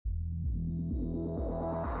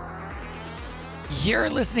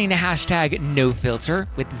You're listening to hashtag No Filter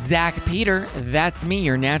with Zach Peter. That's me,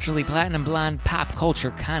 your naturally platinum blonde pop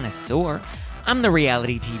culture connoisseur. I'm the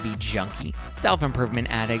reality TV junkie,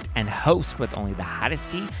 self-improvement addict, and host with only the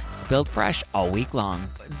hottest tea spilled fresh all week long.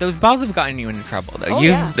 Those balls have gotten you into trouble, though.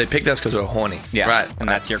 Yeah. They picked us because we were horny. Yeah, right. And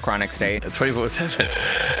that's your chronic state.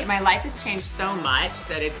 24/7. My life has changed so much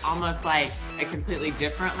that it's almost like a completely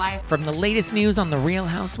different life. From the latest news on The Real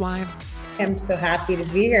Housewives, I'm so happy to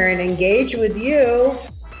be here and engage with you.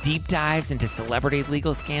 deep dives into celebrity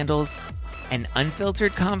legal scandals, and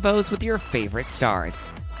unfiltered convos with your favorite stars,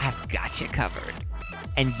 I've got you covered.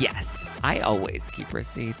 And yes, I always keep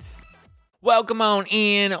receipts. Welcome on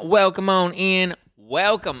in, welcome on in,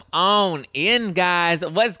 welcome on in, guys.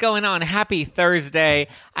 What's going on? Happy Thursday.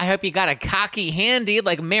 I hope you got a cocky handy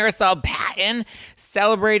like Marisol Patton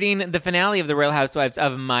celebrating the finale of The Real Housewives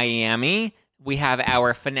of Miami. We have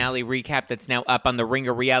our finale recap that's now up on the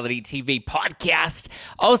Ringer Reality TV podcast.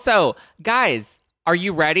 Also, guys, are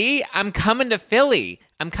you ready? I'm coming to Philly.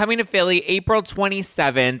 April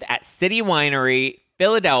 27th at City Winery,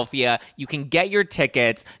 Philadelphia. You can get your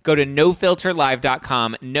tickets. Go to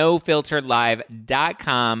nofilterlive.com,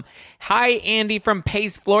 nofilterlive.com. Hi, Andy from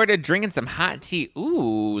Pace, Florida, drinking some hot tea.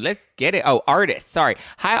 Ooh, let's get it. Oh, artist, sorry.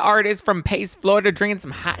 Hi, artist from Pace, Florida, drinking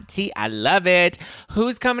some hot tea. I love it.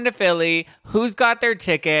 Who's coming to Philly? Who's got their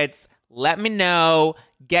tickets? Let me know.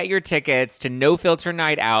 Get your tickets to No Filter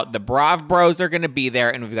Night Out. The Brav Bros are going to be there,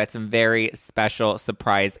 and we've got some very special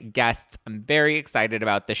surprise guests. I'm very excited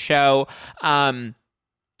about the show.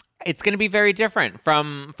 It's going to be very different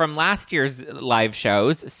from last year's live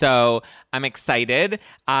shows, so I'm excited.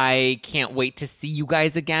 I can't wait to see you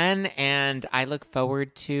guys again, and I look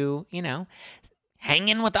forward to,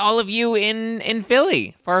 hanging with all of you in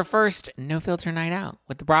Philly for our first No Filter Night Out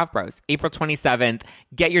with the Brav Bros. April 27th.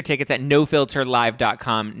 Get your tickets at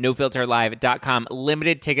nofilterlive.com, nofilterlive.com.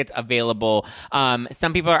 Limited tickets available.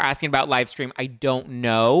 Some people are asking about live stream. I don't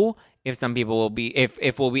know if some people will be,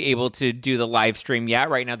 if we'll be able to do the live stream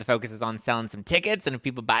yet. Right now, the focus is on selling some tickets, and if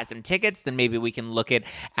people buy some tickets, then maybe we can look at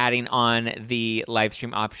adding on the live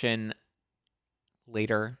stream option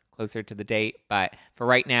later, closer to the date. But for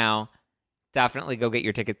right now, definitely go get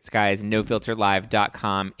your tickets, guys.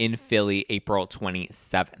 NoFilterLive.com in Philly, April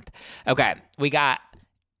 27th. Okay, we got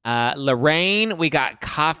Lorraine, we got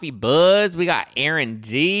Coffee Buzz, we got Aaron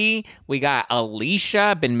D, we got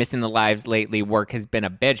Alicia. Been missing the lives lately. Work has been a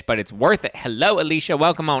bitch, but it's worth it. Hello, Alicia.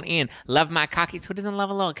 Welcome on in. Love my cockies. Who doesn't love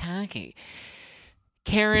a little cocky?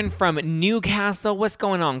 Karen from Newcastle. What's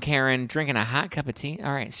going on, Karen? Drinking a hot cup of tea.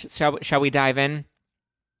 All right, shall we dive in?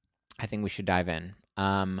 I think we should dive in.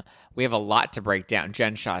 We have a lot to break down.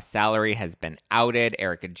 Jen Shah's salary has been outed.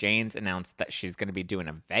 Erica Janes announced that she's going to be doing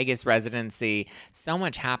a Vegas residency. So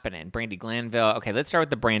much happening. Brandi Glanville. Okay, let's start with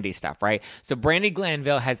the Brandi stuff, right? So Brandi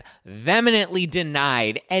Glanville has vehemently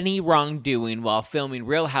denied any wrongdoing while filming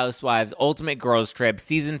Real Housewives Ultimate Girls Trip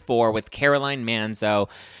Season 4 with Caroline Manzo.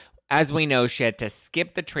 As we know, she had to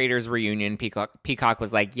skip the Traders reunion. Peacock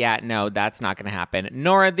was like, yeah, no, that's not going to happen.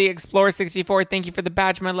 Nora, the Explorer 64, thank you for the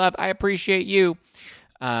badge, my love. I appreciate you.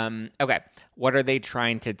 Okay, what are they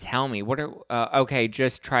trying to tell me? Okay,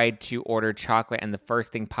 just tried to order chocolate, and the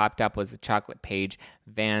first thing popped up was a chocolate page.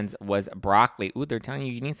 Vans was broccoli. Ooh, they're telling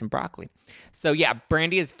you need some broccoli. So yeah,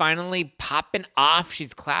 Brandi is finally popping off.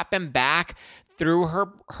 She's clapping back through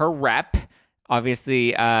her rep.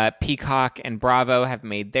 Obviously, Peacock and Bravo have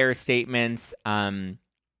made their statements.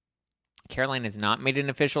 Caroline has not made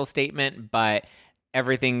an official statement, but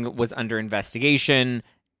everything was under investigation.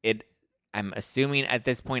 I'm assuming at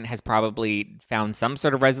this point has probably found some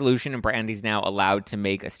sort of resolution, and Brandi's now allowed to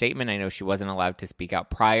make a statement. I know she wasn't allowed to speak out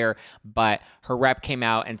prior, but her rep came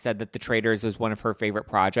out and said that The Traders was one of her favorite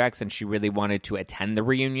projects, and she really wanted to attend the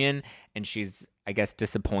reunion, and she's, I guess,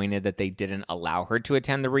 disappointed that they didn't allow her to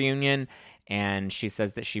attend the reunion, and she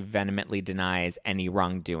says that she vehemently denies any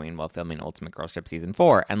wrongdoing while filming Ultimate Girls Trip Season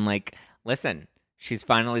 4. And, listen, she's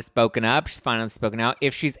finally spoken up. She's finally spoken out.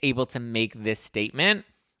 If she's able to make this statement,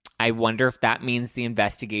 I wonder if that means the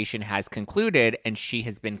investigation has concluded and she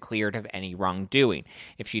has been cleared of any wrongdoing.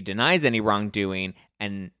 If she denies any wrongdoing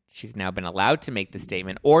and she's now been allowed to make the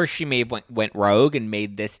statement, or she may have went rogue and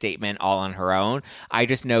made this statement all on her own. I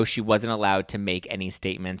just know she wasn't allowed to make any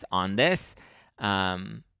statements on this.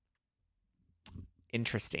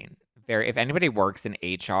 Interesting. If anybody works in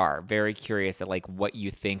HR, very curious at what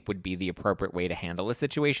you think would be the appropriate way to handle a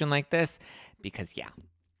situation like this, because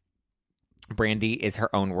Brandi is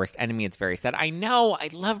her own worst enemy. It's very sad. I know. I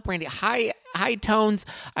love Brandi. Hi, high tones.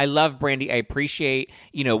 I love Brandi. I appreciate,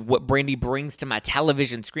 what Brandi brings to my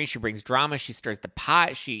television screen. She brings drama. She stirs the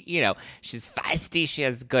pot. She, she's feisty. She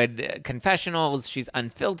has good confessionals. She's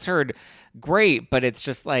unfiltered. Great. But it's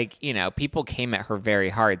just like, people came at her very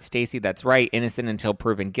hard. Stacey, that's right. Innocent until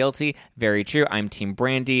proven guilty. Very true. I'm Team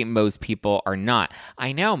Brandi. Most people are not.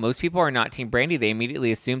 I know. Most people are not Team Brandi. They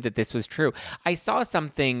immediately assumed that this was true. I saw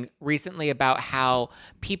something recently about how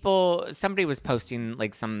somebody was posting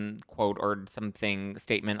like some quote or something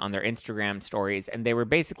statement on their Instagram stories, and they were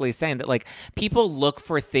basically saying that like people look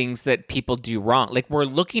for things that people do wrong. Like we're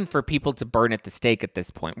looking for people to burn at the stake at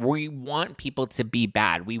this point. We want people to be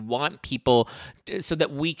bad. We want people so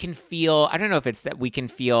that we can feel, I don't know if it's that we can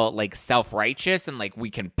feel like self-righteous and like we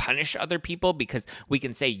can punish other people because we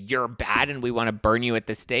can say you're bad and we want to burn you at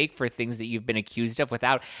the stake for things that you've been accused of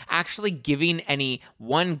without actually giving any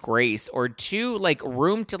one grace or two like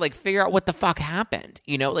room to like figure out what the fuck happened.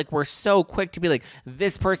 Like we're so quick to be like,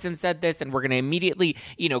 this person said this and we're going to immediately,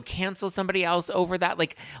 cancel somebody else over that.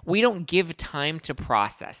 Like we don't give time to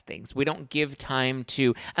process things. We don't give time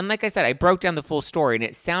to, and like I said, I broke down the full story and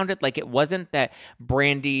it sounded like it wasn't that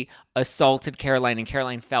Brandi assaulted Caroline and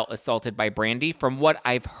Caroline felt assaulted by Brandi. From what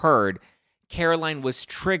I've heard, Caroline was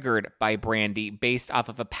triggered by Brandi based off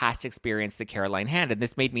of a past experience that Caroline had. And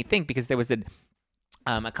this made me think because there was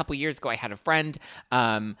a couple years ago, I had a friend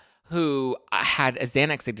who had a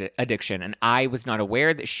Xanax addiction, and I was not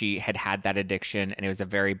aware that she had that addiction, and it was a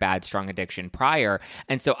very bad, strong addiction prior.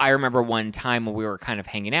 And so I remember one time when we were kind of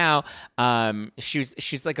hanging out,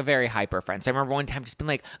 she's like a very hyper friend. So I remember one time just being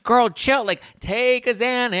like, girl, chill, like take a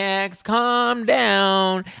Xanax, calm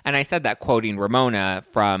down. And I said that quoting Ramona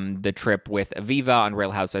from the trip with Aviva on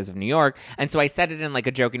Real Housewives of New York. And so I said it in like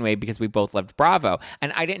a joking way because we both loved Bravo.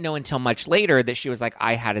 And I didn't know until much later that she was like,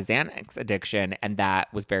 I had a Xanax addiction, and that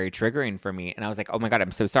was very triggering for me. And I was like, oh my God,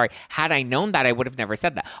 I'm so sorry. Had I known that, I would have never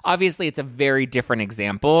said that. Obviously, it's a very different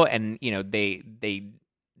example, and they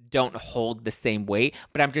don't hold the same weight.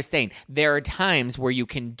 But I'm just saying, there are times where you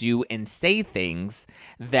can do and say things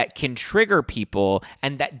that can trigger people,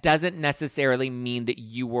 and that doesn't necessarily mean that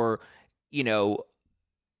you were,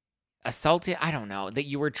 assaulted. I don't know, that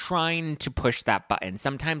you were trying to push that button.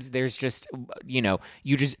 Sometimes there's just, you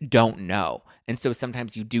just don't know. And so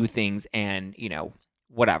sometimes you do things and,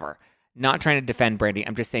 whatever. Not trying to defend Brandi.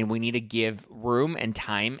 I'm just saying we need to give room and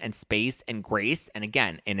time and space and grace. And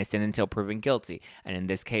again, innocent until proven guilty. And in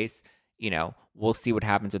this case, we'll see what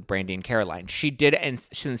happens with Brandi and Caroline. She did, and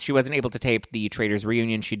since she wasn't able to tape the Traders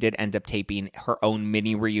reunion, she did end up taping her own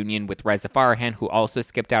mini reunion with Reza Farahan, who also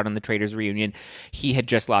skipped out on the Traders reunion. He had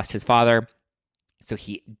just lost his father, so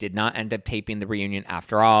he did not end up taping the reunion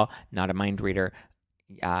after all. Not a mind reader.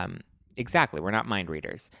 Exactly. We're not mind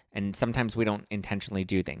readers. And sometimes we don't intentionally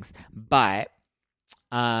do things. But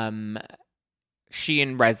she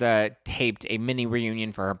and Reza taped a mini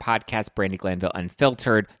reunion for her podcast, Brandi Glanville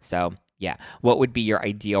Unfiltered. So, yeah. What would be your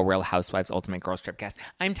ideal Real Housewives Ultimate Girls Trip guest?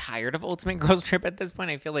 I'm tired of Ultimate Girls Trip at this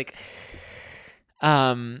point. I feel like...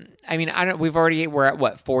 we're at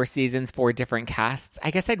what, 4 seasons, 4 different casts.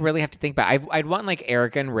 I guess I'd really have to think about it. I'd want like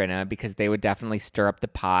Erica and Rinna because they would definitely stir up the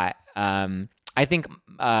pot. I think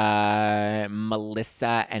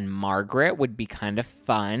Melissa and Margaret would be kind of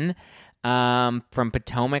fun. From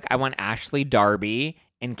Potomac, I want Ashley, Darby,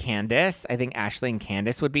 and Candace. I think Ashley and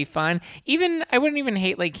Candace would be fun. I wouldn't even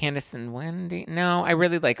hate like Candace and Wendy. No, I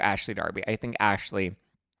really like Ashley, Darby. I think Ashley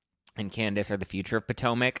and Candace are the future of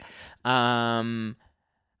Potomac.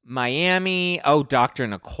 Miami, Dr.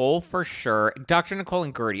 Nicole for sure. Dr. Nicole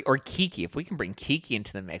and Gertie, or Kiki, if we can bring Kiki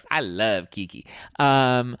into the mix. I love Kiki.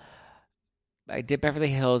 I did Beverly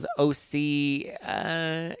Hills, OC.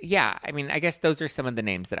 Yeah, I guess those are some of the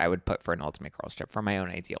names that I would put for an Ultimate Girls Trip, for my own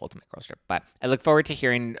ideal Ultimate Girls Trip. But I look forward to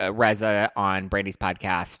hearing Reza on Brandi's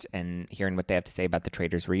podcast and hearing what they have to say about the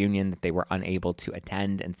Traders reunion that they were unable to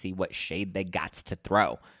attend, and see what shade they got to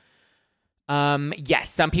throw. Yes,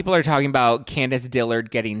 some people are talking about Candace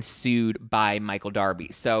Dillard getting sued by Michael Darby.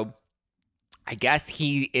 So I guess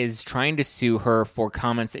he is trying to sue her for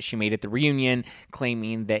comments that she made at the reunion,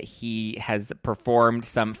 claiming that he has performed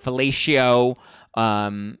some fellatio,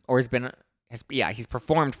 he's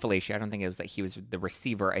performed fellatio. I don't think it was that he was the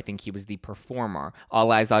receiver. I think he was the performer.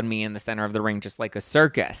 All eyes on me in the center of the ring, just like a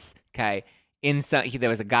circus. Okay. There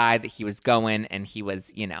was a guy that he was going, and he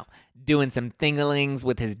was, doing some thingalings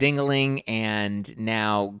with his dingling, and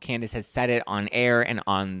now Candace has said it on air and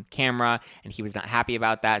on camera, and he was not happy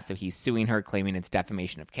about that, so he's suing her, claiming it's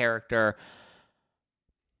defamation of character.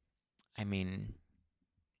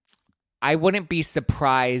 I wouldn't be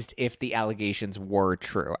surprised if the allegations were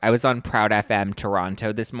true. I was on Proud FM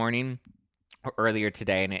Toronto this morning, earlier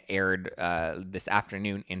today, and it aired this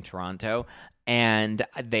afternoon in Toronto. And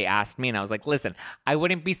they asked me, and I was like, listen, I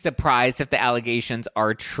wouldn't be surprised if the allegations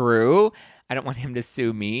are true. I don't want him to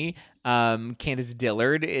sue me. Candace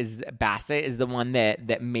Bassett is the one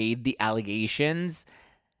that made the allegations.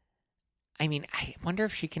 I mean, I wonder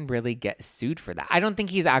if she can really get sued for that. I don't think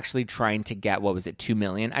he's actually trying to get, what was it, $2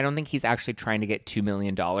 million? I don't think he's actually trying to get $2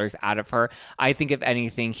 million out of her. I think, if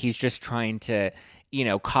anything, he's just trying to,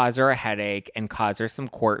 cause her a headache and cause her some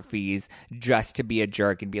court fees just to be a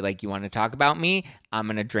jerk and be like, you want to talk about me? I'm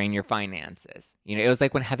going to drain your finances. It was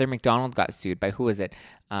like when Heather McDonald got sued by, who was it?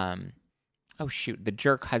 The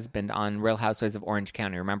jerk husband on Real Housewives of Orange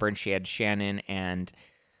County. Remember? And she had Shannon and,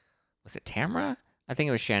 was it Tamra? I think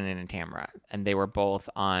it was Shannon and Tamra, and they were both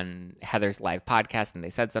on Heather's live podcast, and they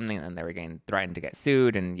said something, and they were getting threatened to get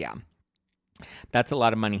sued, and yeah. That's a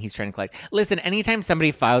lot of money he's trying to collect. Listen, anytime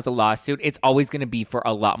somebody files a lawsuit, it's always going to be for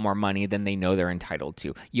a lot more money than they know they're entitled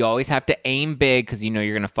to. You always have to aim big because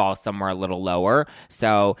you're going to fall somewhere a little lower.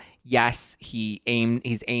 So, yes, he's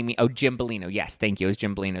aiming. Oh, Jim Bellino. Yes, thank you. It was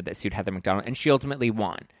Jim Bellino that sued Heather McDonald, and she ultimately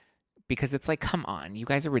won. Because it's like, come on, you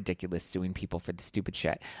guys are ridiculous suing people for the stupid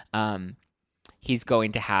shit. He's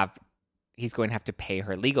going to have to pay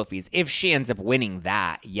her legal fees if she ends up winning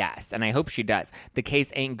that. Yes, and I hope she does. The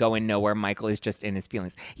case ain't going nowhere. Michael is just in his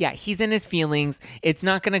feelings. Yeah, he's in his feelings. It's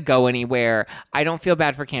not going to go anywhere. I don't feel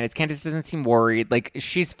bad for Candace. Candace doesn't seem worried. Like,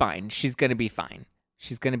 she's fine. She's going to be fine.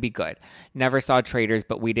 She's going to be good. Never saw Traitors,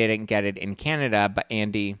 but we didn't get it in Canada. But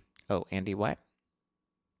Andy what?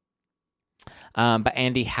 But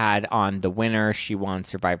Andy had on The Winner. She won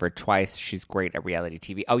Survivor twice. She's great at reality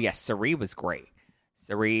TV. Oh, yes, Cirie was great.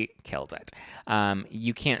 Cirie killed it.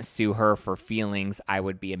 You can't sue her for feelings. I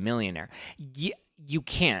would be a millionaire. You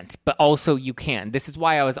can't, but also you can. This is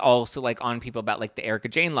why I was also like on people about like the Erica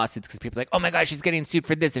Jane lawsuits, because people are like, oh my gosh, she's getting sued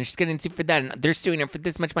for this and she's getting sued for that, and they're suing her for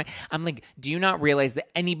this much money. I'm like, do you not realize that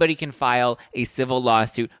anybody can file a civil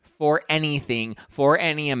lawsuit for anything, for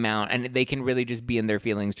any amount, and they can really just be in their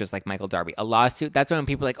feelings, just like Michael Darby. A lawsuit, that's when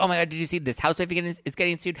people are like, oh my God, did you see this housewife is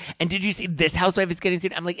getting sued? And did you see this housewife is getting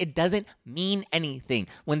sued? I'm like, it doesn't mean anything.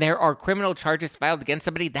 When there are criminal charges filed against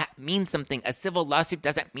somebody, that means something. A civil lawsuit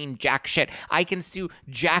doesn't mean jack shit. I can sue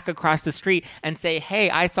Jack across the street and say,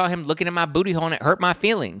 hey, I saw him looking at my booty hole and it hurt my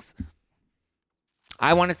feelings.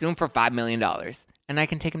 I want to sue him for $5 million. And I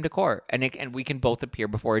can take him to court. And we can both appear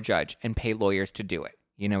before a judge and pay lawyers to do it.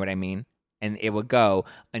 You know what I mean? And it would go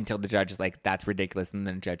until the judge is like, that's ridiculous, and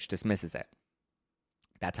then the judge dismisses it.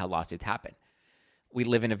 That's how lawsuits happen. We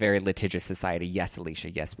live in a very litigious society. Yes,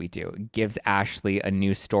 Alicia, yes, we do. It gives Ashley a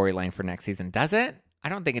new storyline for next season. Does it? I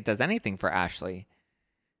don't think it does anything for Ashley.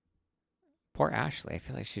 Poor Ashley. I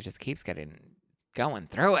feel like she just keeps going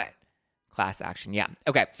through it. Class action. Yeah.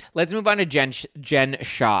 Okay. Let's move on to Jen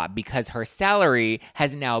Shah, because her salary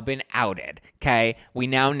has now been outed. Okay. We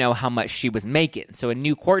now know how much she was making. So in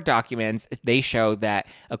new court documents, they show that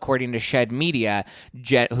according to Shed Media,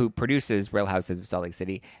 who produces Real Houses of Salt Lake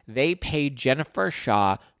City, they paid Jennifer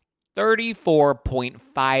Shah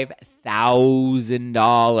 $34.5 thousand.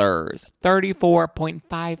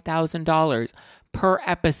 $34.5 per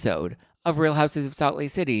episode of Real Houses of Salt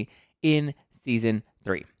Lake City in season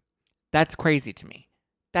 3. That's crazy to me.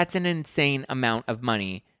 That's an insane amount of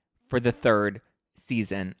money for the 3rd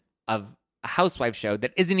season of a housewife show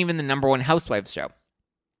that isn't even the number 1 housewives show.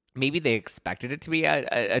 Maybe they expected it to be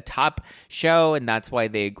a top show, and that's why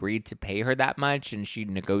they agreed to pay her that much, and she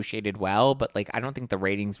negotiated well, but like I don't think the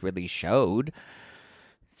ratings really showed.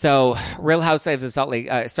 So Real Housewives of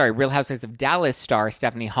Dallas star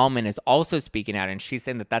Stephanie Hallman is also speaking out, and she's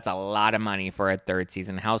saying that that's a lot of money for a 3rd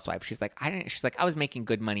season housewife. She's like, I was making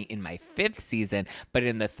good money in my 5th season, but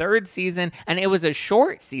in the 3rd season, and it was a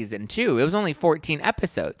short season too. It was only 14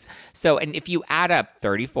 episodes. So, and if you add up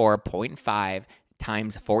 34.5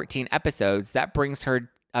 times 14 episodes, that brings her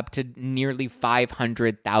up to nearly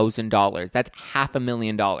 $500,000. That's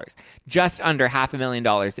 $500,000, just under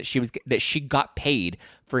 $500,000 that she got paid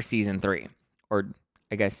for season 3. Or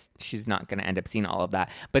I guess she's not going to end up seeing all of that.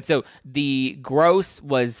 But so the gross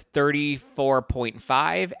was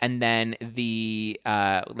 34.5, and then the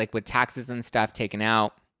like with taxes and stuff taken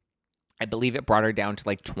out, I believe it brought her down to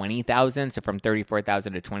like 20,000. So from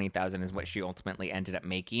 34,000 to 20,000 is what she ultimately ended up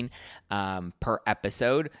making per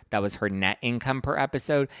episode. That was her net income per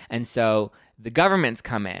episode. And so the governments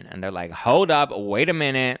come in and they're like, hold up, wait a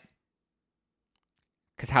minute.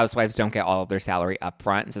 Because housewives don't get all of their salary up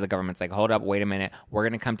front. And so the government's like, hold up, wait a minute. We're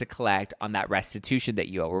going to come to collect on that restitution that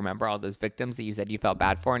you owe. Remember all those victims that you said you felt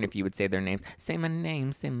bad for? And if you would say their names, say my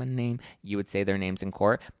name, you would say their names in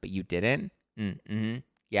court, but you didn't.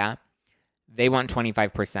 Yeah. They want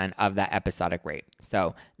 25% of that episodic rate.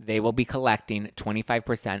 So they will be collecting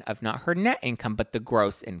 25% of not her net income, but the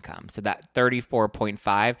gross income. So that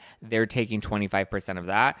 34.5, they're taking 25% of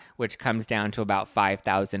that, which comes down to about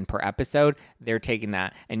 $5,000 per episode. They're taking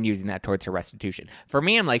that and using that towards her restitution. For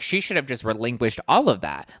me, I'm like, she should have just relinquished all of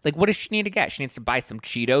that. Like, what does she need to get? She needs to buy some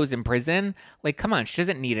Cheetos in prison. Like, come on, she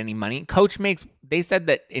doesn't need any money. Coach makes, they said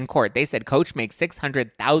that in court, they said Coach makes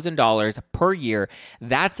 $600,000 per year.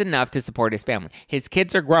 That's enough to support his family. His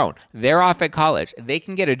kids are grown. They're off at college. They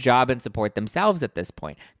can get a job and support themselves at this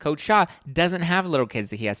point. Coach Shah doesn't have little kids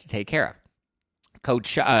that he has to take care of. Coach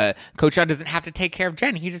Shah doesn't have to take care of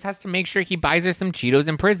Jen. He just has to make sure he buys her some Cheetos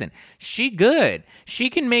in prison. She good. She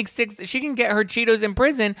can get her Cheetos in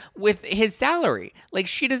prison with his salary. Like,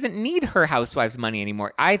 she doesn't need her housewife's money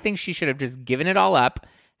anymore. I think she should have just given it all up,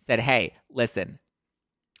 said, hey, listen,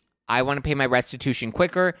 I want to pay my restitution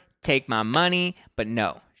quicker, take my money. But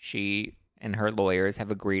no, she and her lawyers have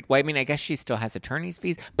agreed. Well, I mean, I guess she still has attorney's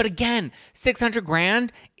fees. But again, $600,000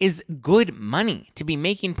 is good money to be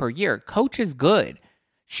making per year. Coach is good.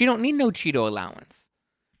 She don't need no Cheeto allowance.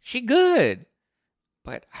 She good.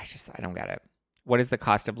 But I don't get it. What is the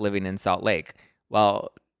cost of living in Salt Lake?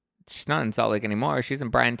 Well, she's not in Salt Lake anymore. She's in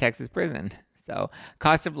Bryan, Texas prison. So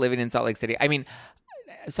cost of living in Salt Lake City. I mean,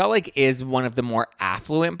 Salt Lake is one of the more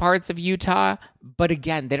affluent parts of Utah. But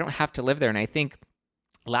again, they don't have to live there. And I think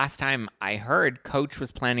last time I heard, Coach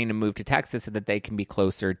was planning to move to Texas so that they can be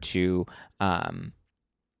closer to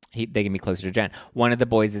they can be closer to Jen. One of the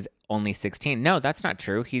boys is only 16. No, that's not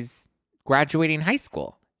true. He's graduating high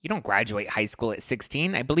school. You don't graduate high school at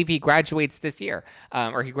 16. I believe he graduates this year,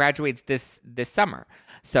 or he graduates this summer.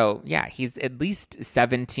 So yeah, he's at least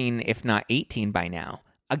 17, if not 18 by now.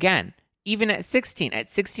 Again, even at 16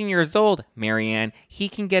 years old, Marianne, he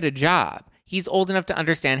can get a job. He's old enough to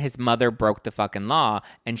understand his mother broke the fucking law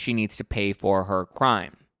and she needs to pay for her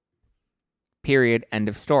crime. Period. End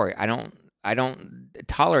of story. I don't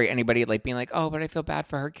tolerate anybody like being like, oh, but I feel bad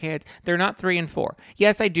for her kids. They're not 3 and 4.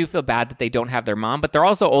 Yes, I do feel bad that they don't have their mom, but they're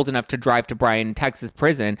also old enough to drive to Bryan, Texas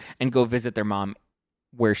prison and go visit their mom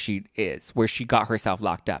where she is, where she got herself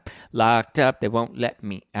locked up. Locked up. They won't let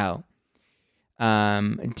me out.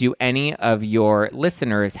 Do any of your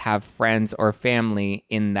listeners have friends or family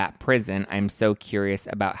in that prison? I'm so curious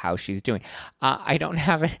about how she's doing. I don't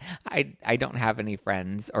have any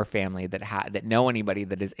friends or family that know anybody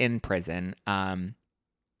that is in prison,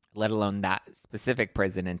 let alone that specific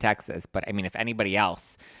prison in Texas. But I mean, if anybody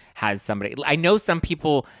else has somebody, I know some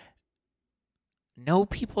people know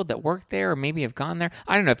people that work there or maybe have gone there.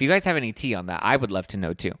 I don't know. If you guys have any tea on that, I would love to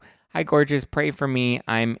know too. Hi, gorgeous. Pray for me.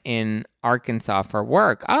 I'm in Arkansas for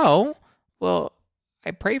work. Oh, well,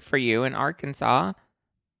 I pray for you in Arkansas.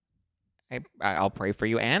 I'll pray for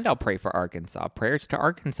you and I'll pray for Arkansas. Prayers to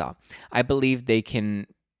Arkansas. I believe they can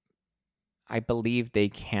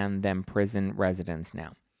them prison residents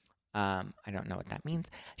now. I don't know what that means.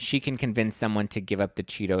 She can convince someone to give up the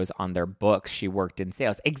Cheetos on their books. She worked in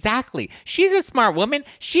sales. Exactly. She's a smart woman.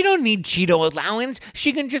 She don't need Cheeto allowance.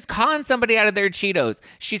 She can just con somebody out of their Cheetos.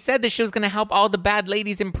 She said that she was going to help all the bad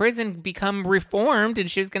ladies in prison become reformed, and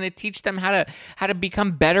she was going to teach them how to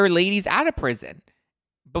become better ladies out of prison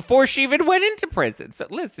before she even went into prison. So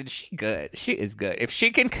listen, she good. She is good. If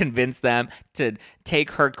she can convince them to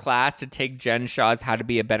take her class, to take Jen Shah's How to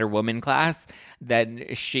Be a Better Woman class, then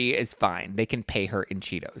she is fine. They can pay her in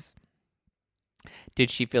Cheetos. Did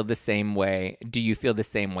she feel the same way? Do you feel the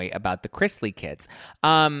same way about the Chrisley kids?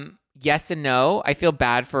 Yes and no. I feel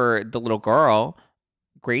bad for the little girl.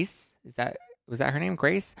 Grace? Was that her name?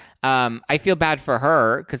 Grace? I feel bad for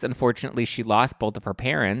her because unfortunately she lost both of her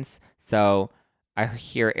parents. So I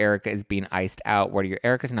hear Erica is being iced out.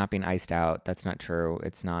 Erica's not being iced out. That's not true.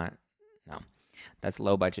 It's not. No, that's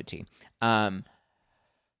low budget tea.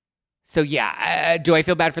 So yeah, do I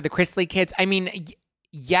feel bad for the Chrisley kids? I mean,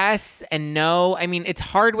 yes and no. I mean, it's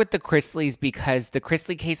hard with the Chrisleys because the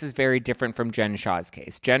Chrisley case is very different from Jen Shah's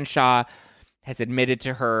case. Jen Shah has admitted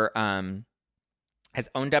to her, has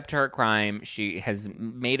owned up to her crime. She has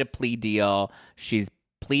made a plea deal. She's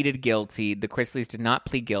pleaded guilty. The Chrisleys did not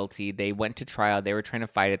plead guilty. They went to trial. They were trying to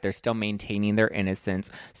fight it. They're still maintaining their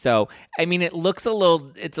innocence. So, I mean, it's a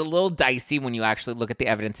little dicey when you actually look at the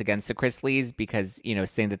evidence against the Chrisleys because,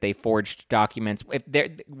 saying that they forged documents.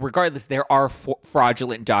 Regardless, there are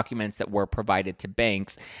fraudulent documents that were provided to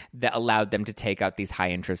banks that allowed them to take out these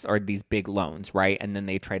high interest or these big loans, right? And then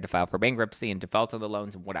they tried to file for bankruptcy and default on the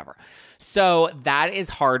loans and whatever. So that is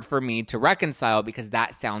hard for me to reconcile because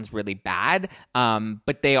that sounds really bad. But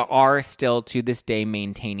but they are still to this day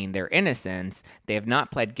maintaining their innocence. They have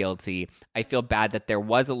not pled guilty. I feel bad that there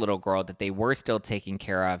was a little girl that they were still taking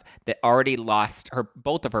care of that already lost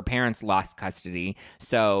both of her parents lost custody.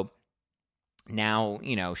 So now,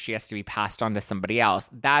 she has to be passed on to somebody else.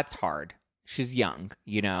 That's hard. She's young,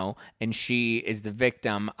 and she is the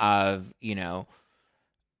victim of,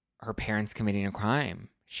 her parents committing a crime.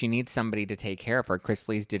 She needs somebody to take care of her.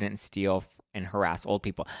 Chrisleys didn't steal and harass old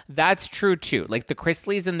people. That's true too. Like the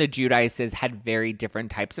Chrisleys and the Judices had very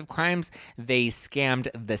different types of crimes. They scammed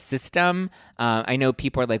the system. I know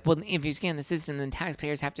people are like, well, if you scam the system, then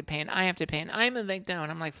taxpayers have to pay and I have to pay and I'm a victim.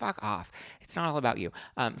 And I'm like, fuck off. It's not all about you.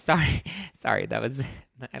 Sorry. I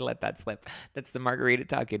let that slip. That's the margarita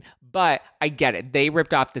talking. But I get it. They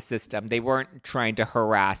ripped off the system. They weren't trying to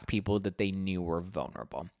harass people that they knew were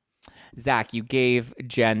vulnerable. Zach, you gave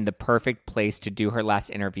Jen the perfect place to do her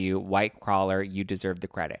last interview. White crawler, you deserve the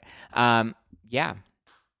credit. Yeah,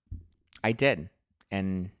 I did.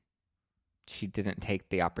 And she didn't take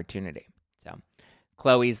the opportunity. So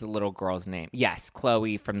Chloe's the little girl's name. Yes,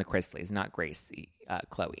 Chloe from the Chrisleys, not Gracie.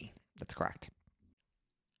 Chloe. That's correct.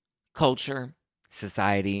 Culture,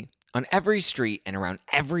 society. On every street and around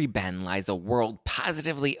every bend lies a world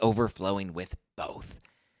positively overflowing with both.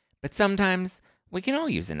 But sometimes we can all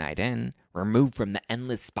use a night in, removed from the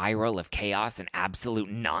endless spiral of chaos and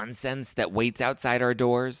absolute nonsense that waits outside our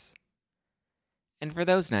doors. And for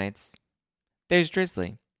those nights, there's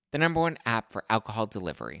Drizzly, the #1 app for alcohol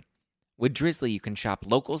delivery. With Drizzly, you can shop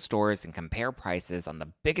local stores and compare prices on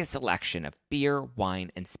the biggest selection of beer,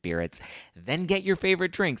 wine, and spirits, then get your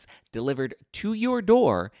favorite drinks delivered to your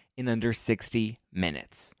door in under 60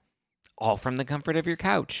 minutes. All from the comfort of your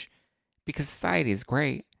couch. Because society is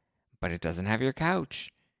great, but it doesn't have your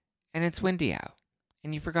couch. And it's windy out.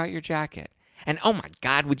 And you forgot your jacket. And oh my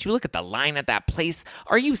God, would you look at the line at that place?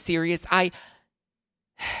 Are you serious?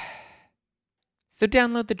 So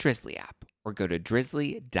download the Drizzly app or go to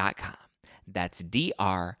drizzly.com. That's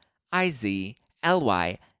DRIZLY.com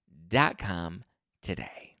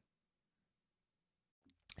today.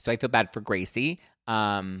 So I feel bad for Gracie.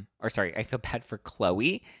 I feel bad for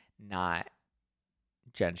Chloe, not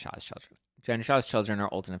Jen Shah's children. Jen Shah's children are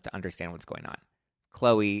old enough to understand what's going on.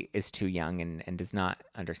 Chloe is too young and does not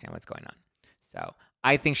understand what's going on. So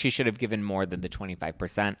I think she should have given more than the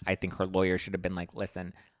 25%. I think her lawyer should have been like,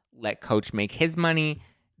 listen, let Coach make his money.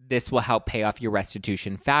 This will help pay off your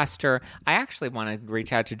restitution faster. I actually want to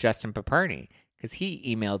reach out to Justin Paperny because he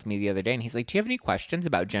emailed me the other day and he's like, do you have any questions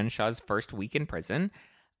about Jen Shah's first week in prison?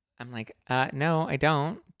 I'm like, no, I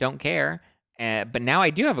don't. Don't care. But now I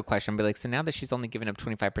do have a question. I'll be like, so now that she's only given up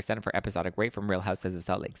 25% of her episodic rate from Real Housewives of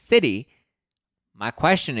Salt Lake City, my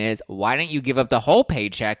question is, why don't you give up the whole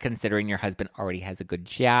paycheck considering your husband already has a good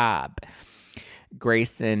job?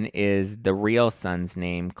 Grayson is the real son's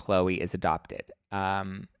name. Chloe is adopted.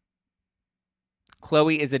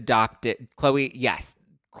 Chloe is adopted. Chloe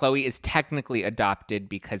is technically adopted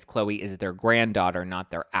because Chloe is their granddaughter,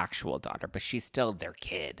 not their actual daughter, but she's still their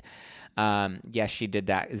kid. Yes, she did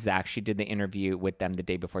that. Zach, she did the interview with them the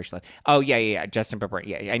day before she left. Oh, yeah. Justin Pepper.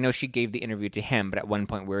 Yeah, I know she gave the interview to him, but at one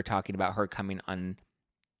point we were talking about her coming on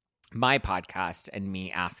my podcast and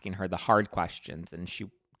me asking her the hard questions, and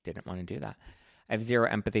she didn't want to do that. I have zero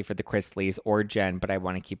empathy for the Chrisleys or Jen, but I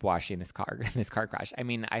want to keep washing this car crash. I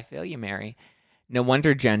mean, I feel you, Mary. No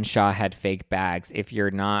wonder Jen Shah had fake bags if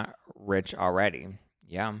you're not rich already.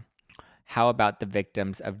 Yeah. How about the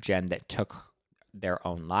victims of Jen that took their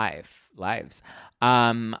own lives?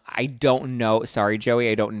 I don't know. Sorry, Joey.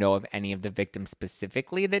 I don't know of any of the victims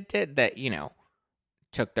specifically that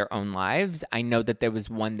took their own lives. I know that there was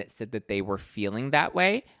one that said that they were feeling that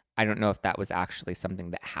way. I don't know if that was actually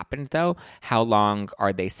something that happened, though. How long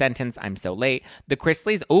are they sentenced? I'm so late. The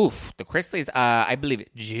Chrisleys, I believe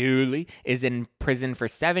Julie is in prison for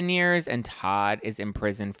 7 years, and Todd is in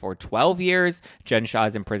prison for 12 years. Jen Shah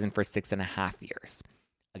is in prison for 6.5 years.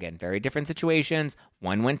 Again, very different situations.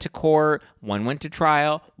 One went to court, one went to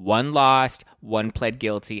trial, one lost, one pled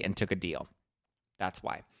guilty and took a deal. That's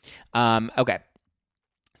why. Okay.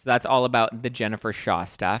 So that's all about the Jennifer Shah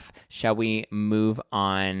stuff. Shall we move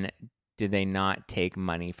on? Do they not take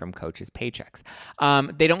money from Coach's paychecks?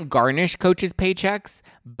 They don't garnish Coach's paychecks,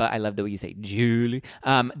 but I love the way you say Julie.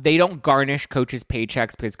 They don't garnish Coach's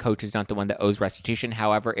paychecks because Coach is not the one that owes restitution.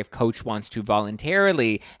 However, if Coach wants to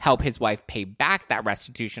voluntarily help his wife pay back that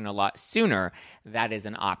restitution a lot sooner, that is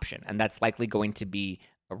an option. And that's likely going to be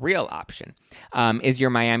a real option. Is your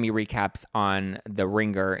Miami recaps on The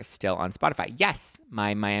Ringer still on Spotify? Yes,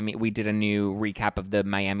 we did a new recap of the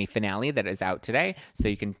Miami finale that is out today, so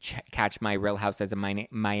you can catch my Real House as a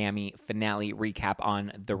Miami finale recap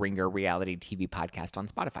on The Ringer reality TV podcast on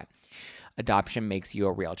Spotify. Adoption makes you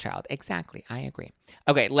a real child. Exactly, I agree.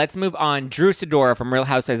 Okay, let's move on. Drew Sidora from Real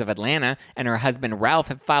Housewives of Atlanta and her husband Ralph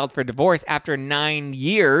have filed for divorce after 9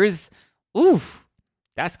 years. Oof,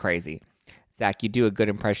 that's crazy. Zach, you do a good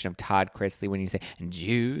impression of Todd Chrisley when you say,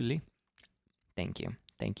 Julie. Thank you.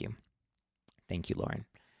 Thank you, Lauren.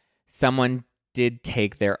 Someone did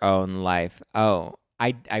take their own life. Oh,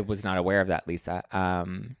 I was not aware of that, Lisa.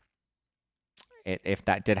 If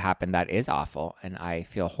that did happen, that is awful, and I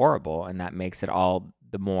feel horrible, and that makes it all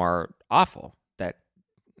the more awful that,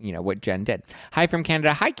 what Jen did. Hi from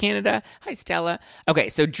Canada. Hi, Canada. Hi, Stella. Okay,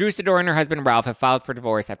 so Drew Sidora and her husband Ralph have filed for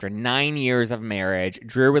divorce after 9 years of marriage.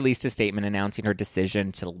 Drew released a statement announcing her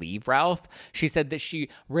decision to leave Ralph. She said that she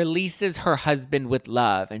releases her husband with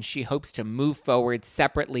love, and she hopes to move forward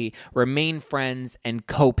separately, remain friends, and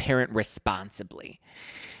co-parent responsibly.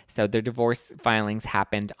 So their divorce filings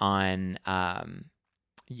happened on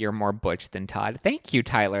You're More Butch Than Todd. Thank you,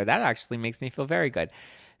 Tyler. That actually makes me feel very good.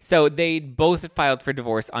 So they both filed for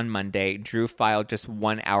divorce on Monday. Drew filed just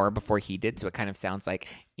 1 hour before he did. So it kind of sounds like,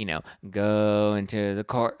 go into the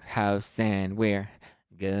courthouse and we're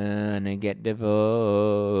gonna get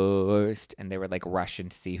divorced. And they were like rushing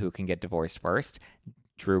to see who can get divorced first.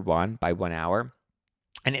 Drew won by 1 hour.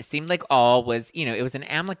 And it seemed like all was, it was an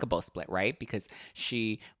amicable split, right? Because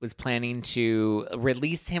she was planning to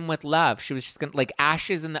release him with love. She was just going to, like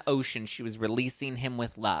ashes in the ocean, she was releasing him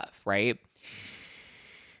with love, right?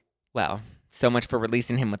 Well, so much for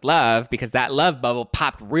releasing him with love, because that love bubble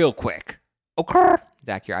popped real quick. Okay.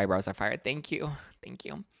 Zach, your eyebrows are fired. Thank you.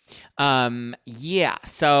 Yeah,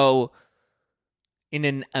 so in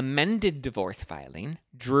an amended divorce filing,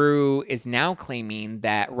 Drew is now claiming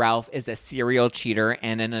that Ralph is a serial cheater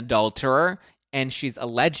and an adulterer, and she's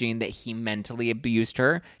alleging that he mentally abused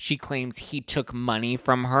her. She claims he took money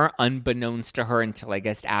from her, unbeknownst to her, until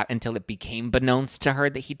it became beknownst to her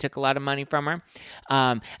that he took a lot of money from her.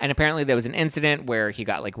 And apparently there was an incident where he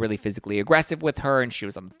got like really physically aggressive with her, and she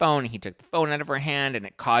was on the phone, and he took the phone out of her hand, and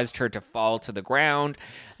it caused her to fall to the ground.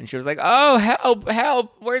 And she was like, "Oh,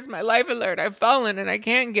 help, where's my life alert? I've fallen and I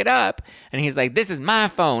can't get up." And he's like, "This is my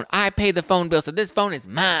phone. I pay the phone bill, so this phone is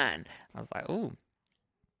mine." I was like, ooh.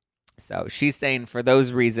 So she's saying for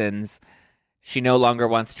those reasons, she no longer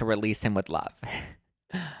wants to release him with love.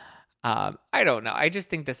 I don't know. I just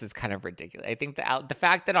think this is kind of ridiculous. I think the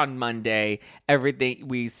fact that on Monday, everything,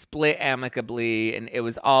 we split amicably and it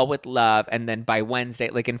was all with love. And then by Wednesday,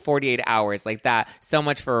 like in 48 hours, like that, so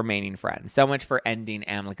much for remaining friends, so much for ending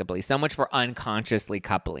amicably, so much for unconsciously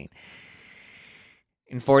coupling.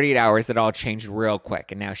 In 48 hours, it all changed real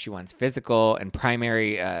quick. And now she wants physical and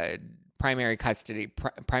primary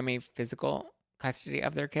physical custody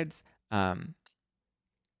of their kids.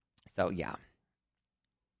 So yeah.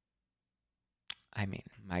 I mean,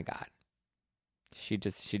 my God. She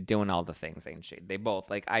doing all the things, ain't she? They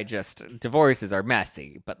both, divorces are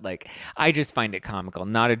messy, but I just find it comical.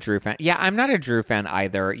 Not a Drew fan. Yeah, I'm not a Drew fan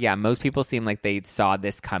either. Yeah, most people seem like they saw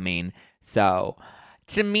this coming. So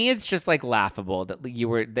to me, it's just laughable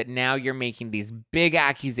that now you're making these big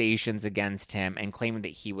accusations against him and claiming that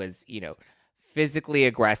he was, physically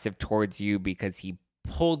aggressive towards you because he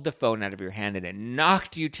pulled the phone out of your hand and it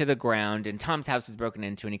knocked you to the ground, and Tom's house was broken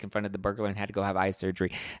into and he confronted the burglar and had to go have eye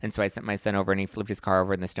surgery. And so I sent my son over and he flipped his car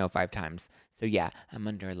over in the snow 5 times. So yeah, I'm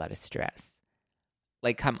under a lot of stress.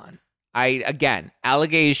 Come on.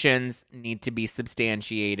 Allegations need to be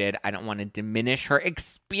substantiated. I don't want to diminish her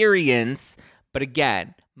experience, but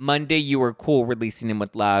again, Monday you were cool releasing him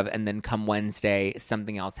with love, and then come Wednesday,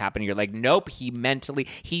 something else happened. You're like, nope,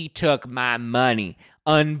 he took my money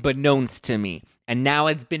unbeknownst to me. And now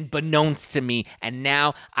it's been beknownst to me, and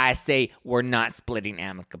now I say we're not splitting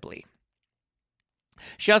amicably.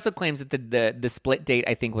 She also claims that the split date,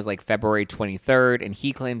 I think, was February 23rd, and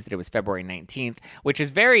he claims that it was February 19th, which is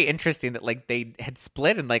very interesting that they had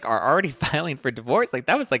split and are already filing for divorce.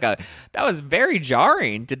 That was very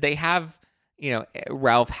jarring. Did they have,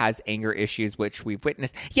 Ralph has anger issues, which we've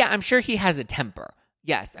witnessed. Yeah, I'm sure he has a temper.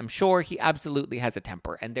 Yes, I'm sure he absolutely has a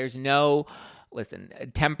temper, and there's no... Listen,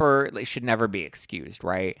 temper should never be excused,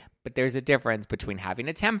 right? But there's a difference between having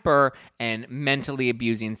a temper and mentally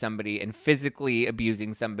abusing somebody and physically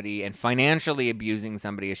abusing somebody and financially abusing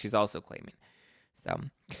somebody, as she's also claiming. So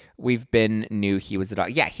we've been knew he was a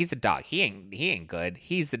dog. Yeah, he's a dog. He ain't good.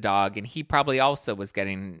 He's a dog, and he probably also was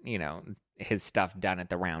getting, his stuff done at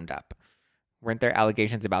the roundup. Weren't there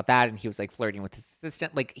allegations about that? And he was like flirting with his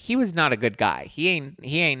assistant. Like, he was not a good guy. He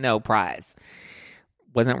ain't no prize.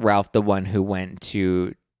 Wasn't Ralph the one who went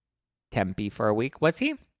to Tempe for a week? Was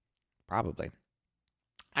he? Probably.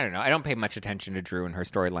 I don't know. I don't pay much attention to Drew and her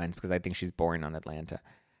storylines because I think she's boring on Atlanta.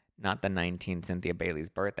 Not the 19th Cynthia Bailey's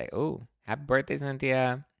birthday. Oh, happy birthday,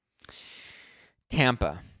 Cynthia.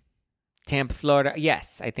 Tampa, Florida.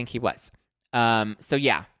 Yes, I think he was. So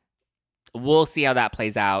yeah, we'll see how that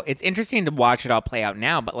plays out. It's interesting to watch it all play out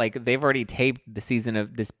now, but like they've already taped this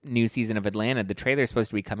new season of Atlanta. The trailer's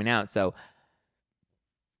supposed to be coming out, so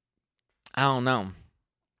I don't know.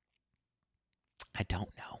 I don't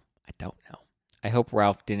know. I hope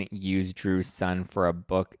Ralph didn't use Drew's son for a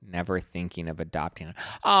book, never thinking of adopting him.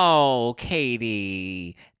 Oh,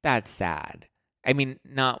 Katie, that's sad.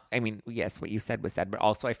 Yes, what you said was sad, but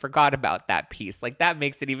also I forgot about that piece. Like, that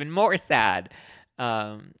makes it even more sad.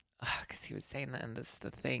 Because he was saying that, and this, the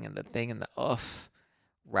thing, and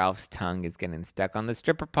Ralph's tongue is getting stuck on the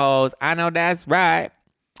stripper poles. I know that's right.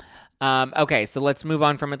 Okay, so let's move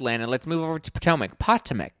on from Atlanta. Let's move over to Potomac.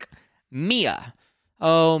 Mia.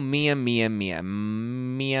 Oh, Mia, my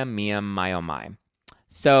oh my.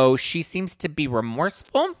 So she seems to be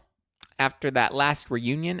remorseful after that last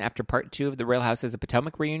reunion, after part 2 of the Real Houses of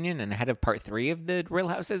Potomac reunion and ahead of part 3 of the Real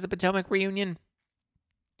Houses of Potomac reunion.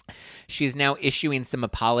 She's now issuing some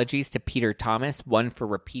apologies to Peter Thomas, one for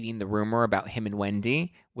repeating the rumor about him and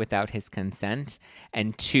Wendy without his consent,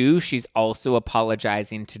 and 2, she's also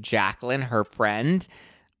apologizing to Jacqueline, her friend.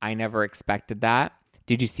 I never expected that.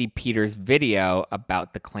 Did you see Peter's video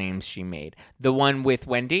about the claims she made? The one with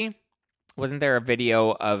Wendy? Wasn't there a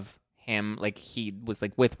video of him, like he was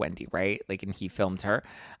like with Wendy, right? Like, and he filmed her.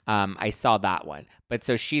 I saw that one. But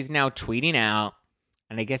so she's now tweeting out,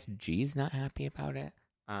 and I guess G's not happy about it.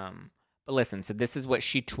 But listen, so this is what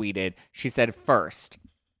she tweeted. She said, First,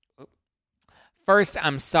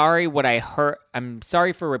 I'm sorry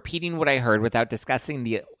for repeating what I heard without discussing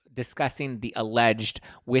the alleged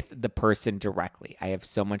with the person directly. I have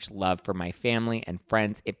so much love for my family and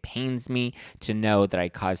friends. It pains me to know that I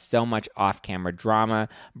caused so much off-camera drama.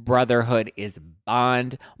 Brotherhood is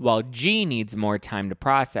bond. While G needs more time to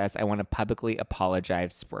process, I want to publicly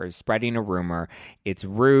apologize for spreading a rumor. It's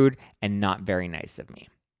rude and not very nice of me.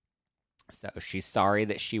 So she's sorry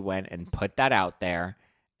that she went and put that out there.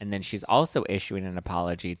 And then she's also issuing an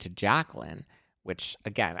apology to Jacqueline, which,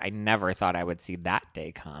 again, I never thought I would see that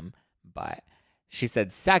day come. But she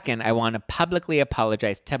said, second, I want to publicly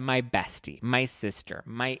apologize to my bestie, my sister,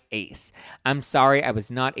 my ace. I'm sorry I was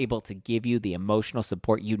not able to give you the emotional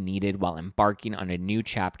support you needed while embarking on a new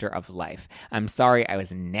chapter of life. I'm sorry I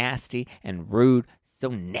was nasty and rude, so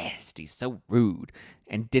nasty, so rude,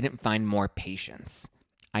 and didn't find more patience.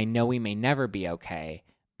 I know we may never be okay,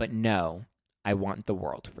 but no, I want the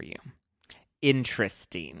world for you.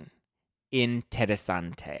 Interesting.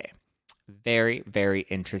 Interessante. Very, very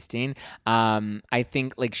interesting. I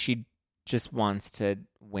think like she just wants to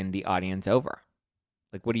win the audience over.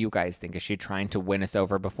 Like, what do you guys think? Is she trying to win us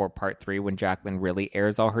over before part 3 when Jacqueline really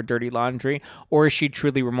airs all her dirty laundry? Or is she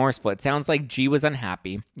truly remorseful? It sounds like G was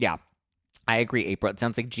unhappy. Yeah, I agree, April. It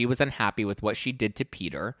sounds like G was unhappy with what she did to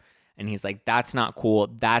Peter. And he's like, that's not cool.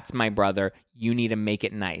 That's my brother. You need to make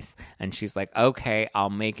it nice. And she's like, okay, I'll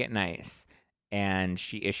make it nice. And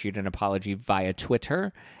she issued an apology via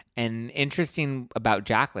Twitter. And interesting about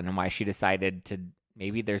Jacqueline and why she decided to,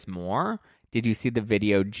 maybe there's more. Did you see the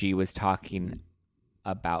video G was talking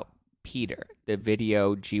about Peter? The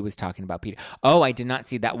video G was talking about Peter. Oh, I did not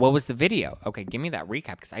see that. What was the video? Okay, give me that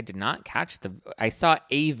recap because I did not catch I saw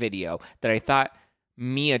a video that I thought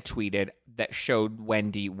Mia tweeted that showed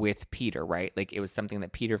Wendy with Peter, right? Like it was something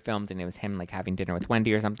that Peter filmed and it was him like having dinner with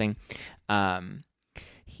Wendy or something.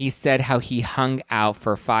 He said how he hung out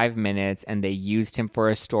for 5 minutes and they used him for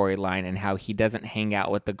a storyline and how he doesn't hang out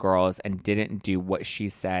with the girls and didn't do what she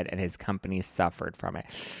said and his company suffered from it.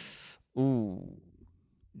 Ooh.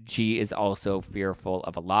 G is also fearful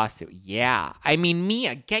of a lawsuit. Yeah. I mean,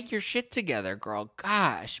 Mia, get your shit together, girl.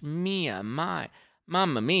 Gosh, Mia,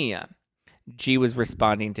 Mamma Mia. G was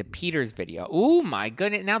responding to Peter's video. Oh my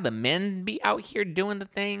goodness. Now the men be out here doing the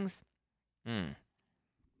things.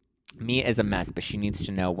 Mia is a mess, but she needs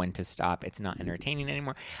to know when to stop. It's not entertaining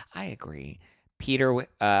anymore. I agree. Peter,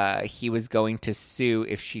 he was going to sue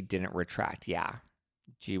if she didn't retract. Yeah.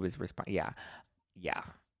 G was responding. Yeah.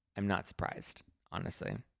 I'm not surprised,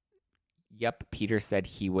 honestly. Yep, Peter said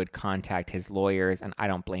he would contact his lawyers, and I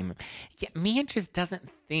don't blame him. Yeah, Mia just doesn't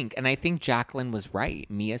think, and I think Jacqueline was right.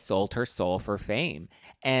 Mia sold her soul for fame.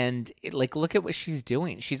 And, look at what she's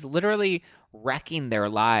doing. She's literally wrecking their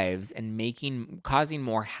lives and causing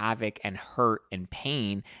more havoc and hurt and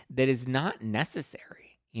pain that is not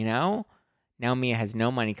necessary, you know? Now Mia has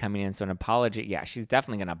no money coming in, so an apology. Yeah, she's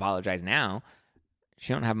definitely going to apologize now.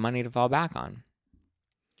 She don't have money to fall back on.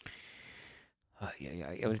 Yeah.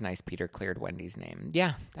 It was nice Peter cleared Wendy's name.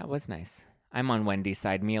 Yeah, that was nice. I'm on Wendy's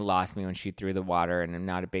side. Mia lost me when she threw the water, and I'm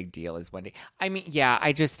not a big deal as Wendy. I mean,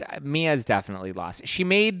 yeah, Mia's definitely lost. She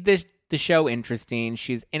made the show interesting.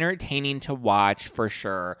 She's entertaining to watch for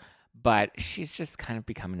sure, but she's just kind of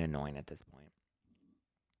becoming annoying at this point.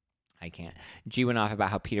 I can't. G went off about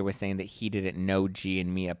how Peter was saying that he didn't know G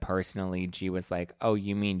and Mia personally. G was like, oh,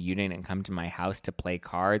 you mean you didn't come to my house to play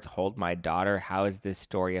cards, hold my daughter? How is this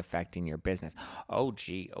story affecting your business? Oh,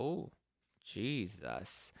 G. Oh,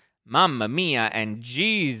 Jesus. Mamma mia and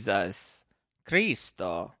Jesus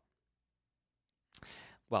Cristo.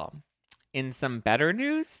 Well, in some better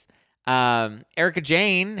news, Erica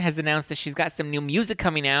Jane has announced that she's got some new music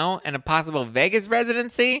coming out and a possible Vegas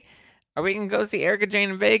residency. Are we going to go see Erica Jane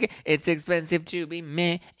in Vegas? It's expensive to be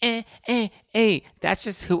me. That's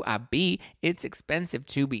just who I be. It's expensive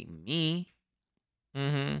to be me.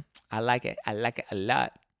 I like it. I like it a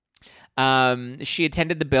lot. She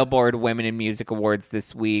attended the Billboard Women in Music Awards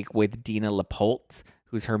this week with Dina LaPolte,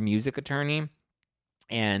 who's her music attorney.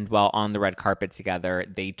 And while on the red carpet together,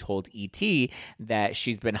 they told ET that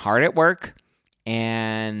she's been hard at work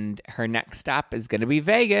and her next stop is going to be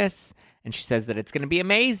Vegas. And she says that it's going to be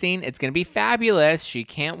amazing. It's going to be fabulous. She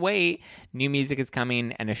can't wait. New music is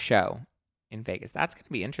coming and a show in Vegas. That's going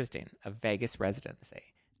to be interesting. A Vegas residency.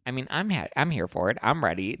 I mean, I'm here for it. I'm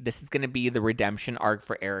ready. This is going to be the redemption arc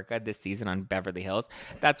for Erica this season on Beverly Hills.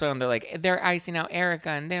 That's when they're like, they're icing out Erica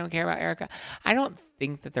and they don't care about Erica. I don't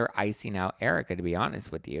think that they're icing out Erica, to be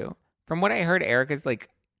honest with you. From what I heard, Erica's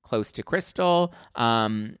close to Crystal.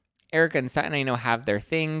 Erica and Sutton, I know, have their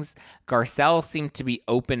things. Garcelle seemed to be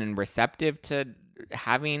open and receptive to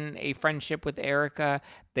having a friendship with Erica.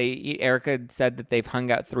 Erica said that they've hung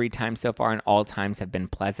out 3 times so far, and all times have been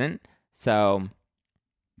pleasant. So,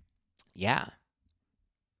 yeah.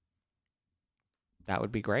 That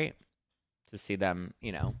would be great to see them,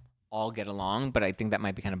 all get along, but I think that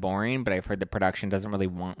might be kind of boring. But I've heard the production doesn't really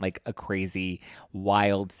want a crazy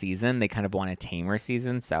wild season. They kind of want a tamer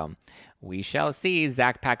season. So we shall see.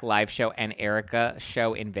 Zach Pack live show and Erica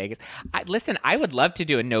show in Vegas. Listen, I would love to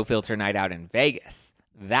do a no filter night out in Vegas.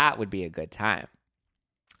 That would be a good time.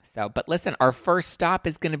 So, but listen, our first stop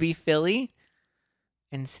is going to be Philly.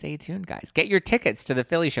 And stay tuned, guys. Get your tickets to the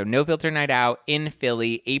Philly show. No Filter Night Out in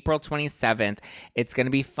Philly, April 27th. It's going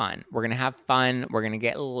to be fun. We're going to have fun. We're going to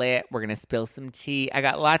get lit. We're going to spill some tea. I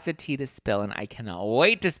got lots of tea to spill, and I cannot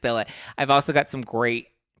wait to spill it. I've also got some great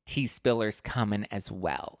tea spillers coming as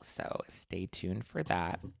well. So stay tuned for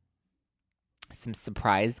that. Some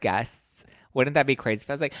surprise guests. Wouldn't that be crazy if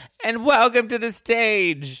I was like, and welcome to the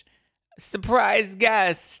stage, surprise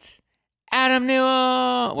guest, Adam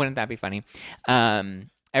Newell. Wouldn't that be funny?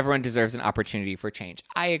 Everyone deserves an opportunity for change.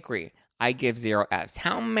 I agree. I give 0 Fs.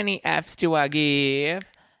 How many Fs do I give?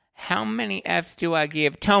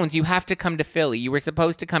 Tones, you have to come to Philly. You were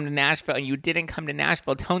supposed to come to Nashville, and you didn't come to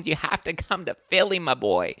Nashville. Tones, you have to come to Philly, my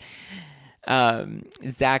boy.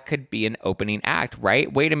 Zach could be an opening act,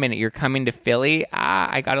 right? Wait a minute, you're coming to Philly?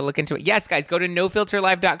 I gotta look into it. Yes, guys, go to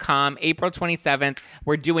nofilterlive.com, April 27th.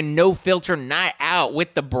 We're doing No Filter Night Out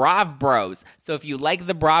with the Brav Bros. So if you like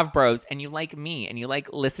the Brav Bros and you like me and you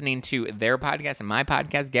like listening to their podcast and my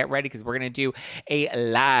podcast, get ready because we're gonna do a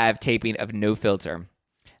live taping of No Filter.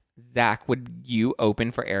 Zach, would you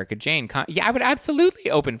open for Erica Jane? Yeah, I would absolutely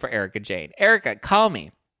open for Erica Jane. Erica, call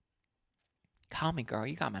me. Call me, girl.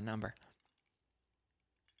 You got my number.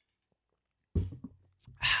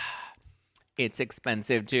 It's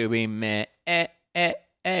expensive to be me. Aaron,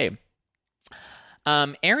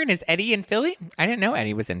 is Eddie in Philly? I didn't know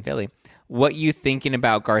Eddie was in Philly. What you thinking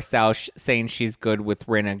about Garcelle saying she's good with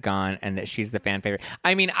Rinna gone and that she's the fan favorite?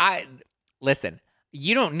 I mean, listen,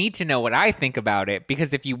 you don't need to know what I think about it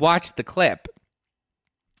because if you watch the clip,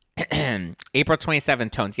 April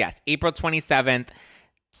 27th, Tones, yes, April 27th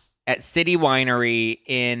at City Winery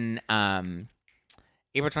in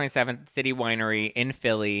April 27th, City Winery in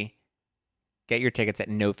Philly. Get your tickets at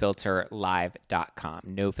nofilterlive.com.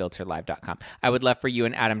 Nofilterlive.com. I would love for you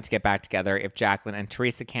and Adam to get back together. If Jacqueline and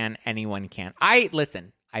Teresa can, anyone can.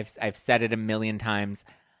 Listen, I've said it a million times.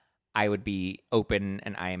 I would be open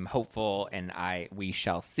and I am hopeful and we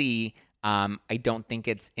shall see. I don't think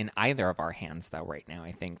it's in either of our hands though right now.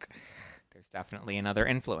 I think There's definitely another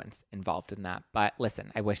influence involved in that. But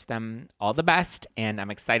listen, I wish them all the best, and I'm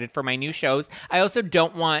excited for my new shows. I also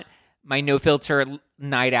don't want my No Filter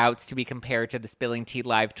night outs to be compared to the Spilling Tea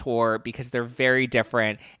Live tour because they're very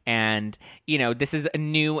different. And, you know, this is a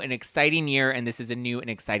new and exciting year, and this is a new and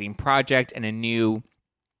exciting project and a new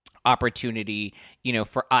opportunity, you know,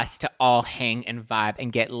 for us to all hang and vibe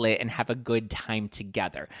and get lit and have a good time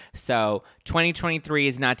together. So 2023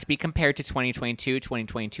 is not to be compared to 2022.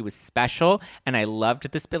 2022 was special, and I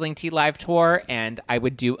loved the Spilling Tea Live tour, and I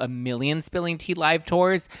would do a million Spilling Tea Live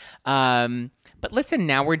tours. But listen,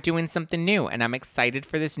 now we're doing something new, and I'm excited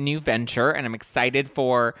for this new venture, and I'm excited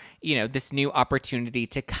for, you know, this new opportunity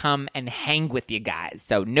to come and hang with you guys.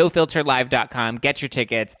 So nofilterlive.com, get your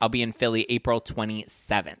tickets. I'll be in Philly April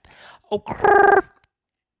 27th. Okay.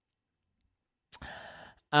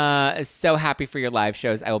 So happy for your live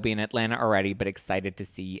shows. I will be in Atlanta already, but excited to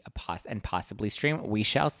see and possibly stream. We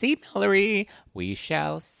shall see, Mallory. We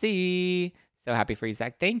shall see. So happy for you,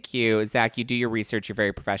 Zach. Thank you. Zach, you do your research. You're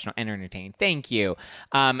very professional and entertaining. Thank you.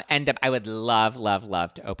 And I would love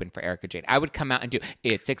to open for Erica Jane. I would come out and do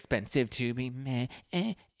It's Expensive to Be Me.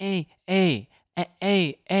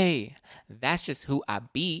 That's just who I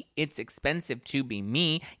be. It's expensive to be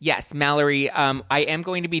me. Yes, Mallory, I am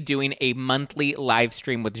going to be doing a monthly live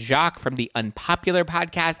stream with Jacques from the Unpopular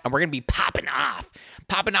podcast, and we're going to be popping off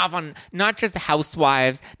on not just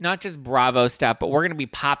Housewives, not just Bravo stuff, but we're going to be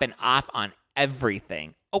popping off on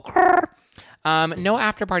everything. Okay. No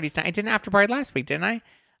after parties tonight. I did an after party last week, didn't I?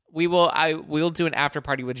 We'll do an after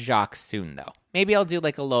party with Jacques soon, though. Maybe I'll do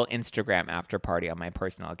like a little Instagram after party on my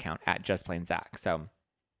personal account at JustPlainZach. So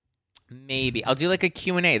maybe I'll do like a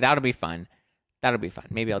Q&A. That'll be fun.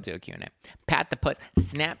 Maybe I'll do a Q&A. Pat the puss.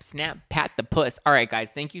 Snap, pat the puss. All right,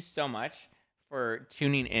 guys. Thank you so much for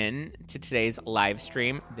tuning in to today's live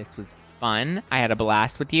stream. This was fun. I had a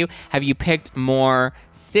blast with you. Have you picked more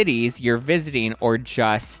cities you're visiting or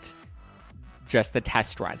just the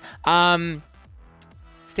test run?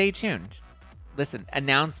 Stay tuned. Listen,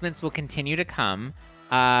 announcements will continue to come.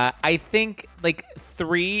 I think like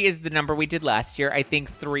 3 is the number we did last year. I think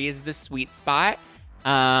 3 is the sweet spot.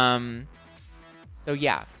 So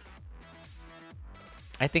yeah.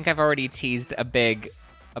 I think I've already teased a big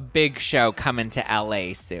show coming to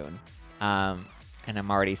LA soon. And I'm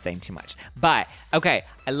already saying too much. But, okay,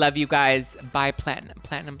 I love you guys. Bye,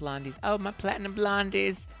 Platinum Blondies. Oh, my Platinum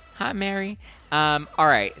Blondies. Hi, Mary. All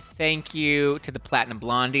right, thank you to the Platinum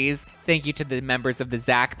Blondies. Thank you to the members of the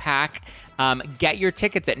Zach Pack. Get your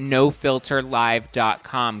tickets at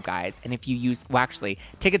nofilterlive.com, guys. And if you use, well, actually,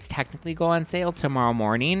 tickets technically go on sale tomorrow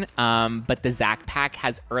morning, but the Zach Pack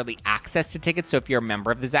has early access to tickets. So if you're a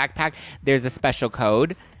member of the Zach Pack, there's a special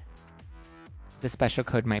code. The special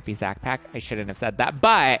code might be Zach Pack. I shouldn't have said that,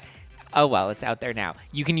 but oh well, it's out there now.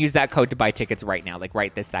 You can use that code to buy tickets right now, like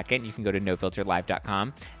right this second. You can go to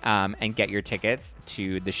nofilterlive.com and get your tickets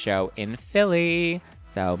to the show in Philly.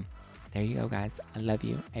 So there you go, guys. I love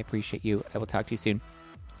you. I appreciate you. I will talk to you soon.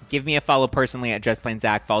 Give me a follow personally at Just Plain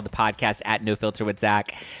Zach. Follow the podcast at No Filter with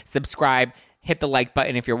Zach. Subscribe. Hit the like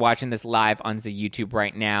button if you're watching this live on the YouTube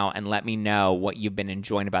right now, and let me know what you've been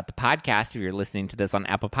enjoying about the podcast. If you're listening to this on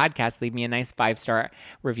Apple Podcasts, leave me a nice 5-star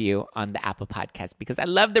review on the Apple Podcast because I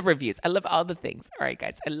love the reviews. I love all the things. All right,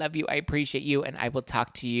 guys, I love you. I appreciate you, and I will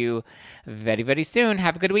talk to you very, very soon.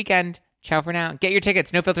 Have a good weekend. Ciao for now. Get your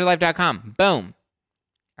tickets, nofilterlive.com. Boom.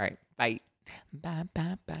 All right, bye. Bye,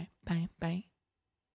 bye, bye, bye, bye.